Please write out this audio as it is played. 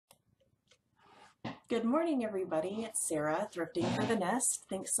Good morning, everybody. It's Sarah, Thrifting for the Nest.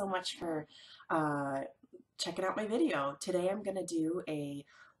 Thanks so much for uh, checking out my video. Today I'm going to do a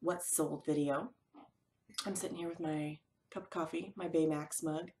what's sold video. I'm sitting here with my cup of coffee, my Baymax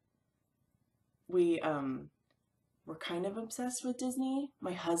mug. We're kind of obsessed with Disney.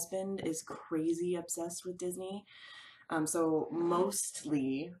 My husband is crazy obsessed with Disney. So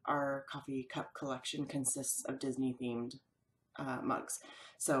mostly our coffee cup collection consists of Disney themed mugs.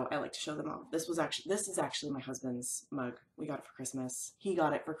 So I like to show them all. This is actually my husband's mug. We got it for Christmas. He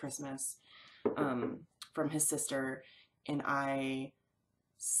got it for Christmas from his sister, and I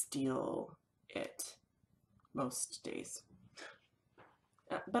steal it most days.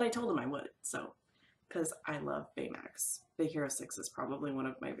 But I told him I would, so because I love Baymax. Big Hero 6 is probably one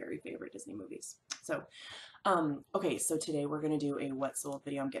of my very favorite Disney movies. So, okay, so today we're going to do a what sold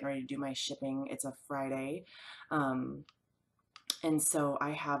video. I'm getting ready to do my shipping. It's a Friday. And so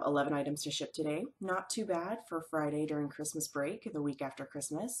I have 11 items to ship today. Not too bad for Friday during Christmas break, the week after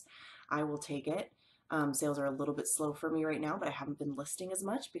Christmas. I will take it. Sales are a little bit slow for me right now, but I haven't been listing as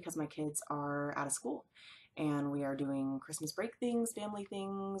much because my kids are out of school and we are doing Christmas break things, family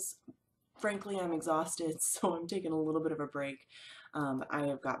things. Frankly, I'm exhausted, so I'm taking a little bit of a break. I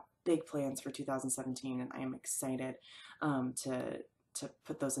have got big plans for 2017 and I am excited to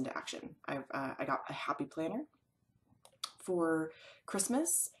put those into action. I got a happy planner for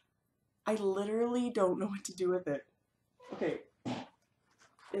Christmas. I literally don't know what to do with it. Okay,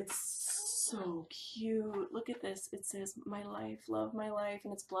 it's so cute. Look at this. It says my life, love my life,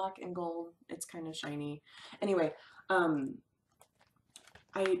 and it's black and gold. It's kind of shiny. Anyway, I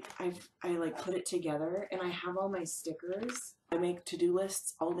like put it together and I have all my stickers. I make to-do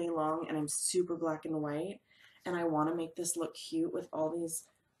lists all day long and I'm super black and white, and I want to make this look cute with all these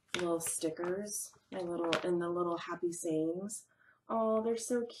little stickers, the little happy sayings. Oh, they're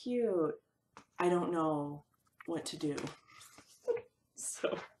so cute. I don't know what to do.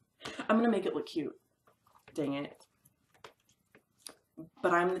 So I'm gonna make it look cute. Dang it.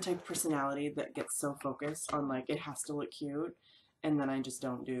 But I'm the type of personality that gets so focused on like it has to look cute, and then I just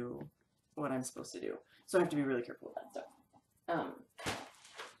don't do what I'm supposed to do. So I have to be really careful with that stuff.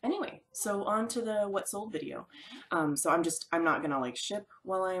 Anyway, so on to the what sold video. So I'm not gonna like ship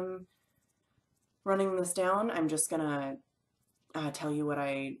while I'm running this down. I'm just gonna tell you what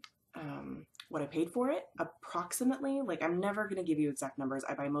I paid for it approximately. Like, I'm never gonna give you exact numbers.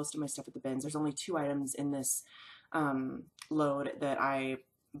 I buy most of my stuff at the bins. There's only 2 items in this load that I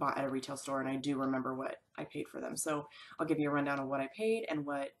bought at a retail store, and I do remember what I paid for them. So I'll give you a rundown of what I paid and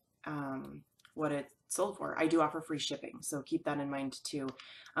what it sold for. I do offer free shipping, so keep that in mind too.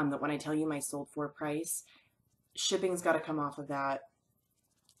 That when I tell you my sold for price, shipping's got to come off of that,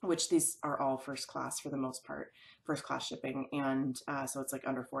 which these are all first class for the most part, first class shipping, and so it's like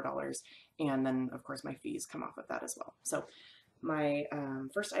under $4, and then of course my fees come off of that as well. So my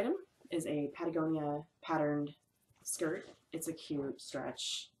first item is a Patagonia patterned skirt. It's a cute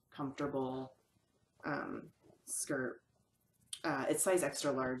stretch, comfortable skirt. It's size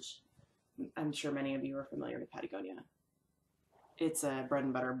extra large. I'm sure many of you are familiar with Patagonia. It's a bread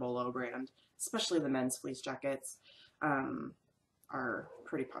and butter bolo brand, especially the men's fleece jackets are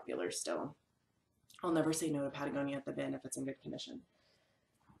pretty popular still. I'll never say no to Patagonia at the bin if it's in good condition.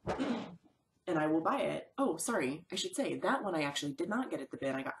 And I will buy it. Oh, sorry, I should say that one I actually did not get at the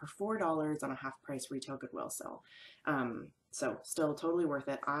bin. I got for $4 on a half price retail Goodwill sale. So still totally worth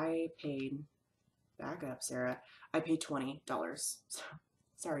it. I paid, back up, Sarah, I paid $20. So,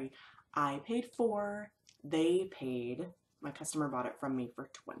 sorry, I paid $4, they paid, my customer bought it from me for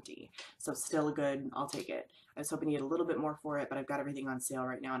 $20. So still good, I'll take it. I was hoping to get a little bit more for it, but I've got everything on sale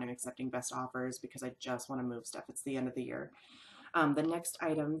right now and I'm accepting best offers because I just want to move stuff. It's the end of the year. The next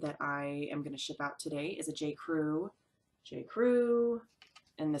item that I am going to ship out today is a J. Crew,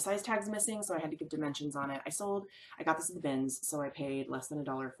 and the size tag's missing, so I had to give dimensions on it. I got this at the bins, so I paid less than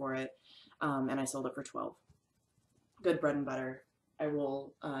 $1 for it, and I sold it for $12. Good bread and butter. I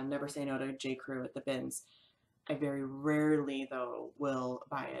will never say no to J. Crew at the bins. I very rarely, though, will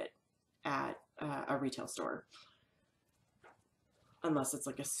buy it at a retail store, unless it's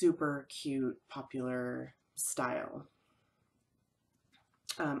like a super cute, popular style.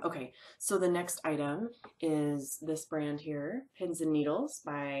 Okay, so the next item is this brand here, Pins and Needles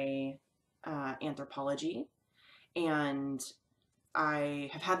by Anthropologie, and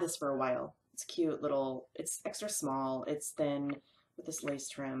I have had this for a while. It's cute little, it's extra small, it's thin with this lace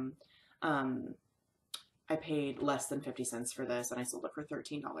trim. I paid less than 50 cents for this and I sold it for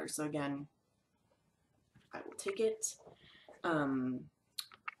 $13. So again, I will take it. The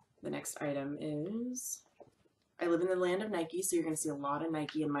next item is I live in the land of Nike, so you're going to see a lot of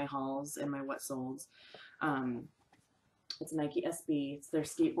Nike in my hauls and my what solds. It's Nike SB. It's their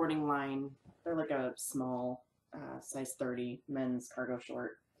skateboarding line. They're like a small size 30 men's cargo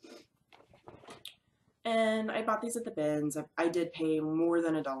short. And I bought these at the bins. I did pay more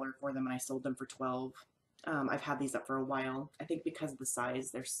than $1 for them, and I sold them for 12. I've had these up for a while. I think because of the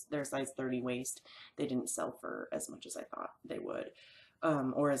size, they're size 30 waist, they didn't sell for as much as I thought they would,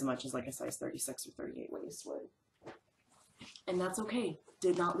 or as much as like a size 36 or 38 waist would. And that's okay.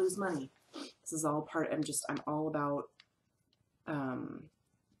 Did not lose money. This is all part. I'm all about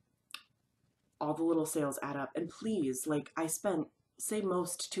all the little sales add up. And please, like, I spent, say,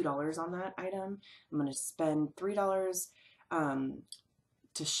 most $2 on that item. I'm going to spend $3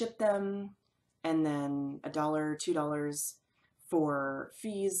 to ship them, and then $1, $2 for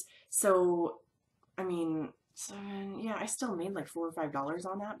fees. So, I mean, yeah, I still made like $4 or $5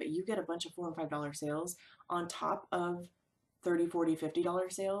 on that, but you get a bunch of $4 and $5 sales on top of $30, $40,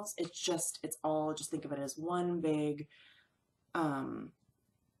 $50 sales. It's all, just think of it as one big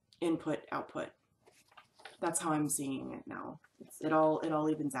input, output. That's how I'm seeing it now. It all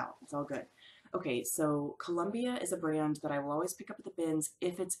evens out. It's all good. Okay, so Columbia is a brand that I will always pick up at the bins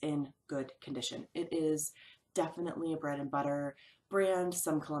if it's in good condition. It is definitely a bread and butter brand.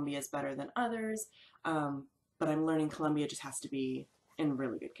 Some Columbia is better than others, but I'm learning Columbia just has to be in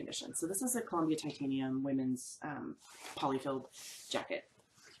really good condition. So this is a Columbia titanium women's polyfilled jacket.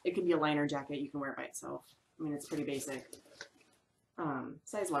 It can be a liner jacket. You can wear it by itself. I mean, it's pretty basic.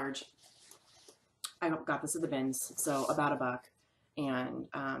 Size large. I got this at the bins, so about $1, and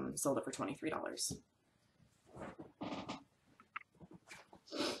sold it for $23.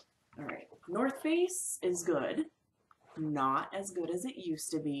 All right, North Face is good. Not as good as it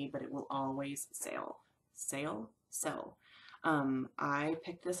used to be, but it will always sell. Sell. I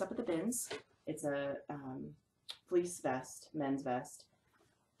picked this up at the bins. It's a fleece vest, men's vest.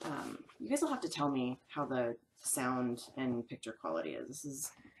 You guys will have to tell me how the sound and picture quality is. This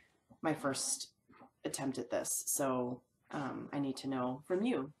is my first attempt at this, so I need to know from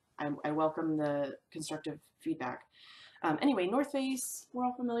you. I welcome the constructive feedback. Anyway, North Face, we're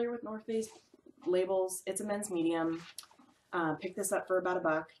all familiar with North Face labels. It's a men's medium. Picked this up for about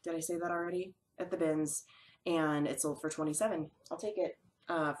 $1. Did I say that already? At the bins, and it sold for $27. I'll take it.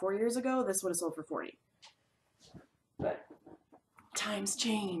 4 years ago, this would have sold for $40. But times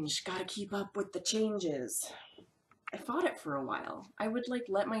change. Gotta keep up with the changes. I fought it for a while. I would like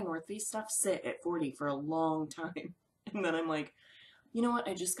let my North Face stuff sit at $40 for a long time. And then I'm like, you know what?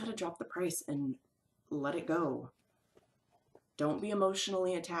 I just gotta drop the price and let it go. Don't be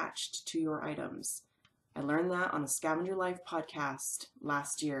emotionally attached to your items. I learned that on a Scavenger Life podcast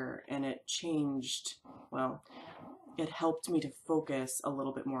last year, and it changed, well, it helped me to focus a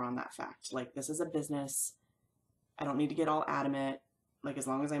little bit more on that fact. Like, this is a business. I don't need to get all adamant. Like, as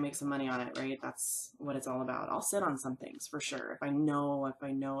long as I make some money on it, right? That's what it's all about. I'll sit on some things for sure. If I know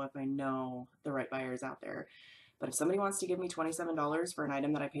the right buyer's out there. But if somebody wants to give me $27 for an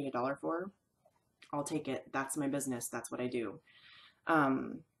item that I paid $1 for, I'll take it. That's my business. That's what I do.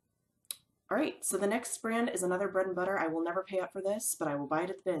 All right. So the next brand is another bread and butter. I will never pay up for this, but I will buy it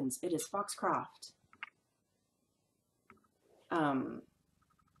at the bins. It is Foxcroft.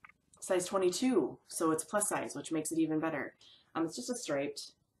 Size 22. So it's plus size, which makes it even better. It's just a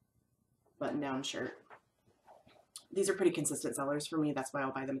striped button-down shirt. These are pretty consistent sellers for me. That's why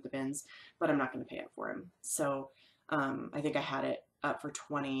I'll buy them at the bins, but I'm not going to pay up for them. So I think I had it up for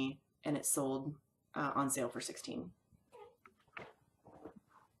 $20, and it sold on sale for $16.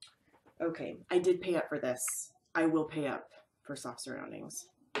 Okay, I did pay up for this. I will pay up for Soft Surroundings.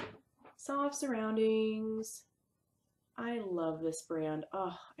 Soft Surroundings. I love this brand.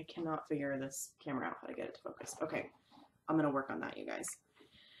 Oh, I cannot figure this camera out how to get it to focus. Okay. I'm going to work on that, you guys.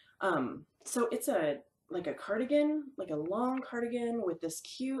 So it's like a cardigan, like a long cardigan with this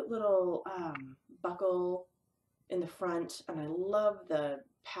cute little buckle in the front, and I love the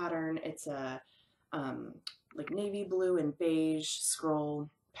pattern. It's a like navy blue and beige scroll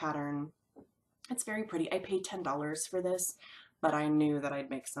pattern. It's very pretty. I paid $10 for this, but I knew that I'd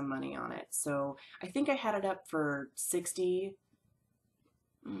make some money on it. So I think I had it up for $60.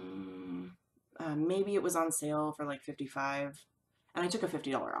 Maybe it was on sale for like $55, and I took a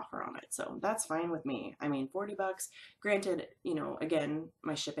 $50 offer on it, so that's fine with me. I mean, $40. Granted, you know, again,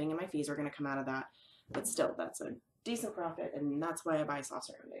 my shipping and my fees are going to come out of that, but still, that's a decent profit, and that's why I buy Soft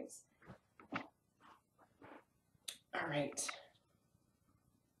Surroundings. All right.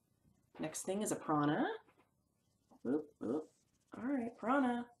 Next thing is a Prana. Oop, oop. All right,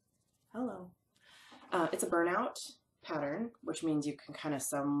 Prana. Hello. It's a burnout pattern, which means you can kind of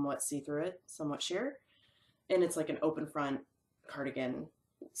somewhat see through it, somewhat sheer. and it's like an open front cardigan,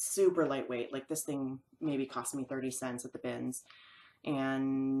 super lightweight. Like this thing maybe cost me 30 cents at the bins,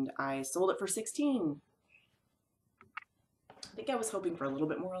 and I sold it for 16. I think I was hoping for a little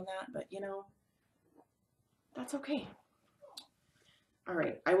bit more on that, but you know, that's okay. All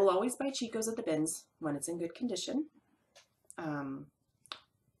right, I will always buy Chico's at the bins when it's in good condition.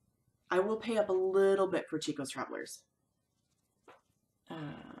 I will pay up a little bit for Chico's Travelers.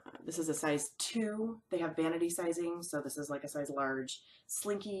 This is a size 2. They have vanity sizing, so this is like a size large.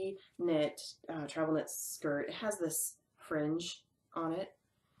 Slinky knit, travel knit skirt. It has this fringe on it.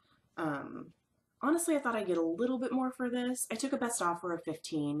 Honestly, I thought I'd get a little bit more for this. I took a best offer of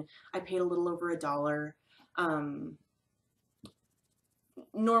 15. I paid a little over $1.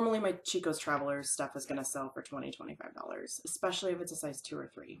 Normally my Chico's Travelers stuff is going to sell for $20, $25, especially if it's a size 2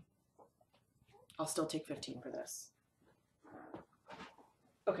 or 3. I'll still take 15 for this.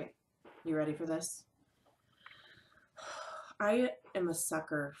 Okay, you ready for this? I am a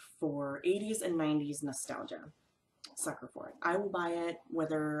sucker for 80s and 90s nostalgia. Sucker for it. I will buy it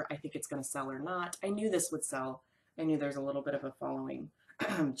whether I think it's going to sell or not. I knew this would sell. I knew there's a little bit of a following.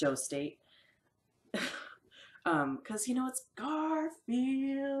 Joe State. Because, you know, it's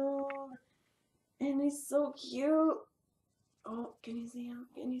Garfield. And he's so cute. Oh, can you see him?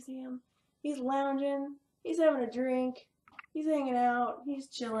 Can you see him? He's lounging. He's having a drink. He's hanging out. He's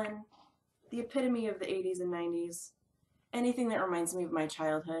chilling. The epitome of the 80s and 90s. Anything that reminds me of my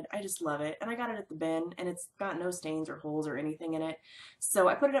childhood, I just love it. And I got it at the bin, and it's got no stains or holes or anything in it. So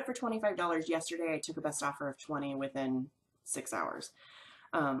I put it up for $25 yesterday. I took a best offer of 20 within 6 hours.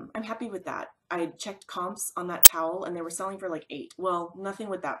 I'm happy with that. I checked comps on that towel, and they were selling for like 8. Well, nothing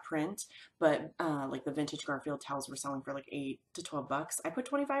with that print, but like the vintage Garfield towels were selling for like 8 to 12 bucks. I put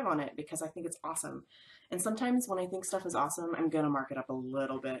 25 on it because I think it's awesome. And sometimes when I think stuff is awesome, I'm gonna mark it up a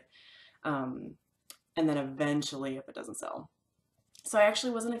little bit. And then eventually if it doesn't sell. So I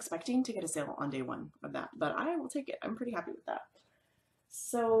actually wasn't expecting to get a sale on day 1 of that, but I will take it. I'm pretty happy with that.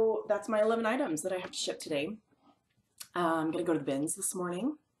 So that's my 11 items that I have to ship today. I'm gonna go to the bins this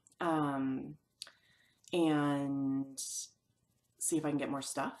morning and see if I can get more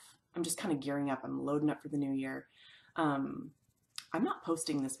stuff. I'm just kind of gearing up. I'm loading up for the new year. I'm not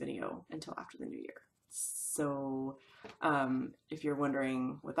posting this video until after the new year. So if you're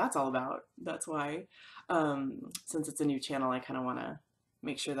wondering what that's all about, that's why. Since it's a new channel, I kind of want to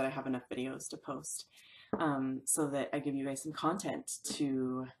make sure that I have enough videos to post so that I give you guys some content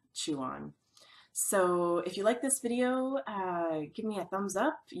to chew on. So if you like this video, give me a thumbs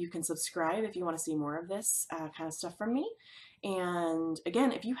up. You can subscribe if you want to see more of this kind of stuff from me. And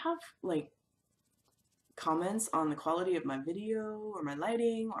again, if you have like comments on the quality of my video or my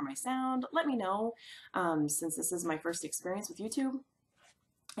lighting or my sound, let me know. Since this is my first experience with YouTube,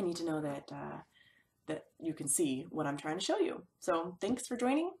 I need to know that that you can see what I'm trying to show you. So thanks for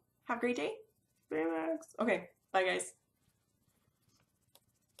joining. Have a great day. Okay, bye guys.